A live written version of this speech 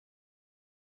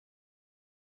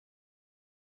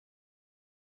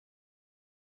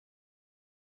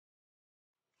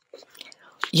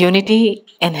Unity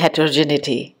in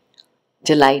Heterogeneity,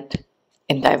 Delight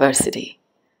in Diversity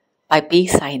by P.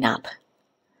 Sainath.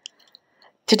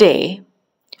 Today,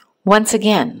 once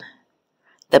again,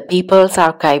 the People's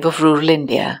Archive of Rural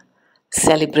India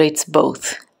celebrates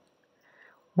both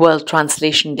World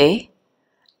Translation Day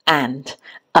and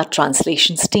a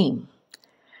translations team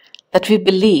that we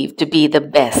believe to be the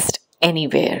best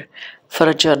anywhere for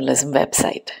a journalism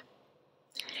website.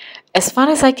 As far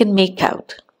as I can make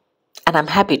out, and I'm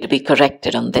happy to be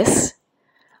corrected on this,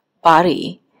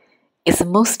 PARI is the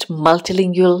most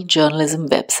multilingual journalism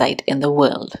website in the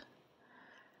world.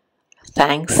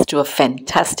 Thanks to a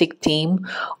fantastic team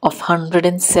of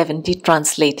 170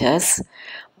 translators,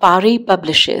 PARI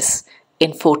publishes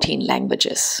in 14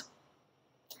 languages.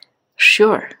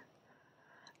 Sure,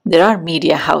 there are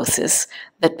media houses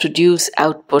that produce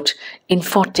output in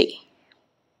 40,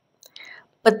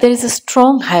 but there is a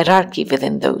strong hierarchy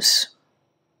within those.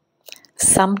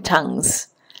 Some tongues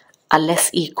are less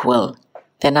equal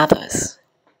than others.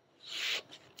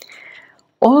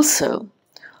 Also,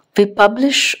 we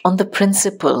publish on the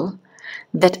principle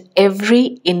that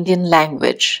every Indian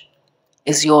language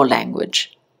is your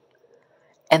language,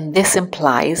 and this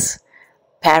implies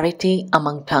parity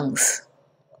among tongues.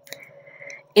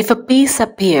 If a piece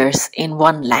appears in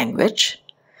one language,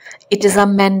 it is our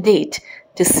mandate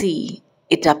to see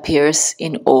it appears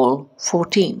in all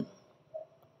 14.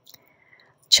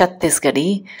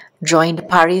 Chhattisgarhi joined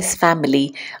PARI's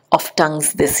family of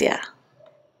tongues this year.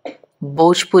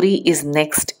 Bhojpuri is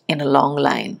next in a long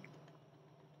line.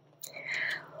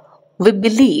 We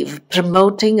believe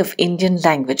promoting of Indian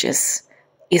languages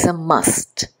is a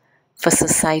must for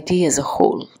society as a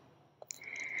whole.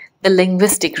 The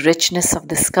linguistic richness of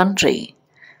this country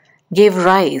gave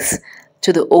rise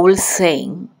to the old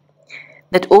saying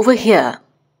that over here,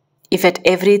 if at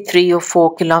every 3 or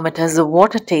 4 kilometers the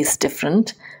water tastes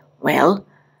different, well,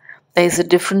 there is a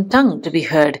different tongue to be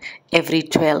heard every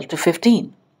 12 to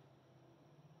 15.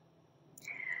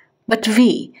 But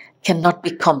we cannot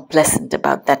be complacent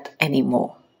about that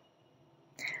anymore.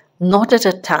 Not at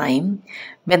a time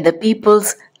when the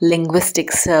People's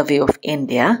Linguistic Survey of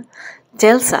India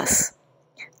tells us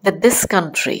that this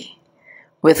country,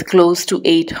 with close to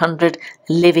 800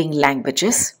 living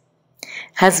languages,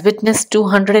 has witnessed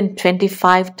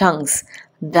 225 tongues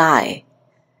die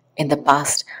in the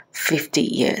past 50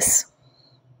 years.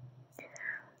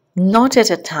 Not at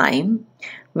a time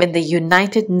when the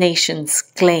United Nations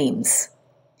claims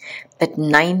that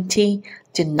 90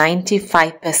 to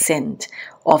 95%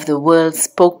 of the world's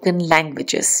spoken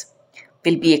languages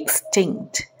will be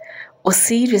extinct or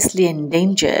seriously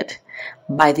endangered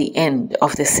by the end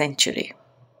of the century.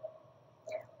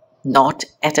 Not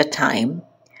at a time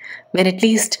when at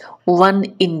least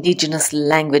one indigenous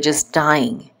language is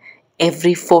dying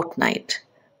every fortnight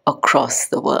across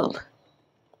the world.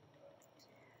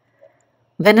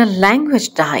 When a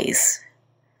language dies,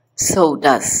 so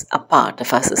does a part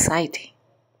of our society,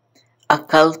 a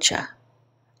culture,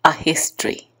 a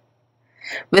history.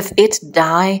 With it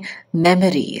die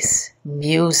memories,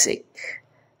 music,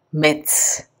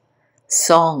 myths,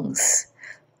 songs,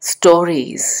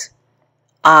 stories,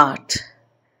 art,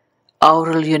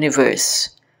 oral universe,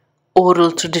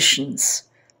 oral traditions,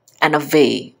 and a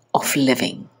way of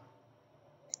living.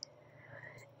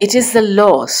 It is the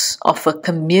loss of a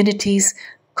community's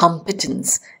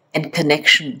competence and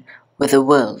connection with the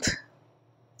world,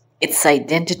 its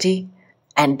identity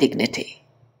and dignity.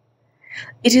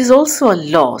 It is also a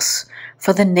loss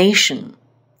for the nation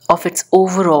of its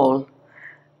overall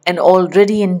and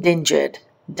already endangered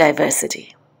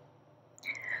diversity.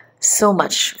 So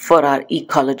much for our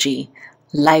ecology,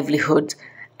 livelihood,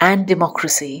 and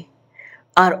democracy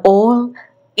are all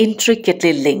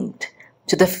intricately linked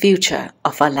to the future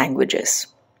of our languages.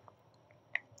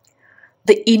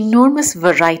 The enormous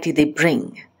variety they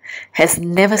bring has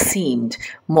never seemed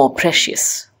more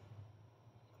precious.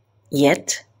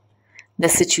 Yet, the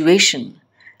situation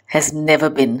has never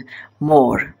been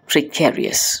more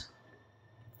precarious.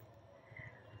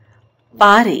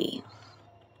 PARI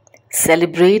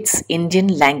celebrates Indian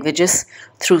languages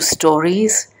through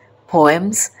stories,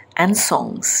 poems, and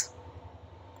songs.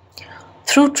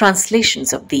 Through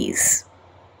translations of these,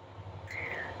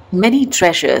 many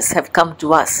treasures have come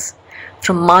to us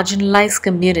from marginalized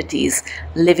communities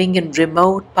living in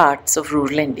remote parts of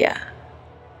rural India,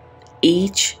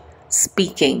 each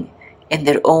speaking in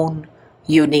their own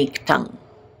unique tongue.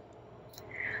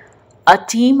 A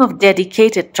team of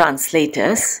dedicated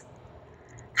translators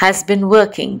has been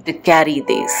working to carry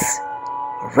these,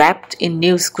 wrapped in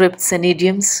new scripts and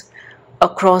idioms,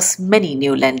 across many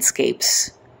new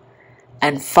landscapes,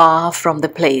 and far from the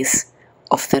place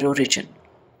of their origin.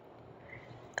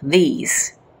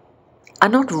 These are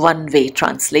not one-way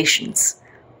translations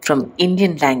from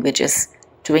Indian languages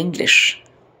to English.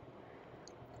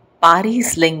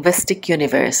 PARI's linguistic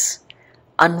universe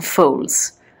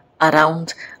unfolds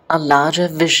around a larger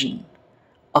vision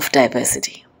of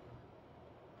diversity.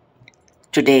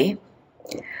 Today,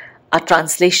 our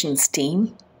translations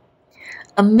team,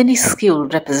 a minuscule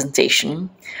representation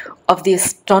of the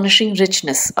astonishing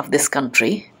richness of this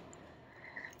country,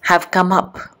 have come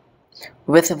up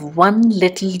with one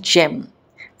little gem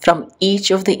from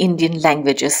each of the Indian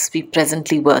languages we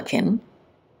presently work in: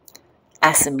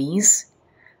 Assamese,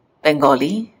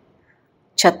 Bengali,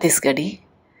 Chhattisgarhi,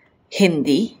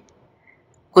 Hindi,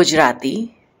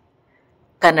 Gujarati,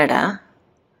 Kannada,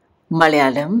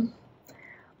 Malayalam,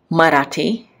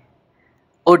 Marathi,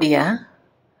 Odia,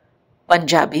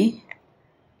 Punjabi,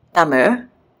 Tamil,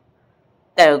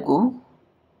 Telugu,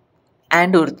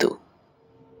 and Urdu.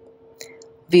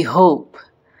 We hope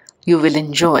you will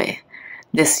enjoy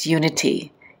this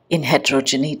unity in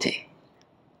heterogeneity,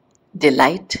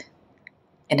 delight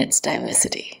in its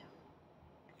diversity.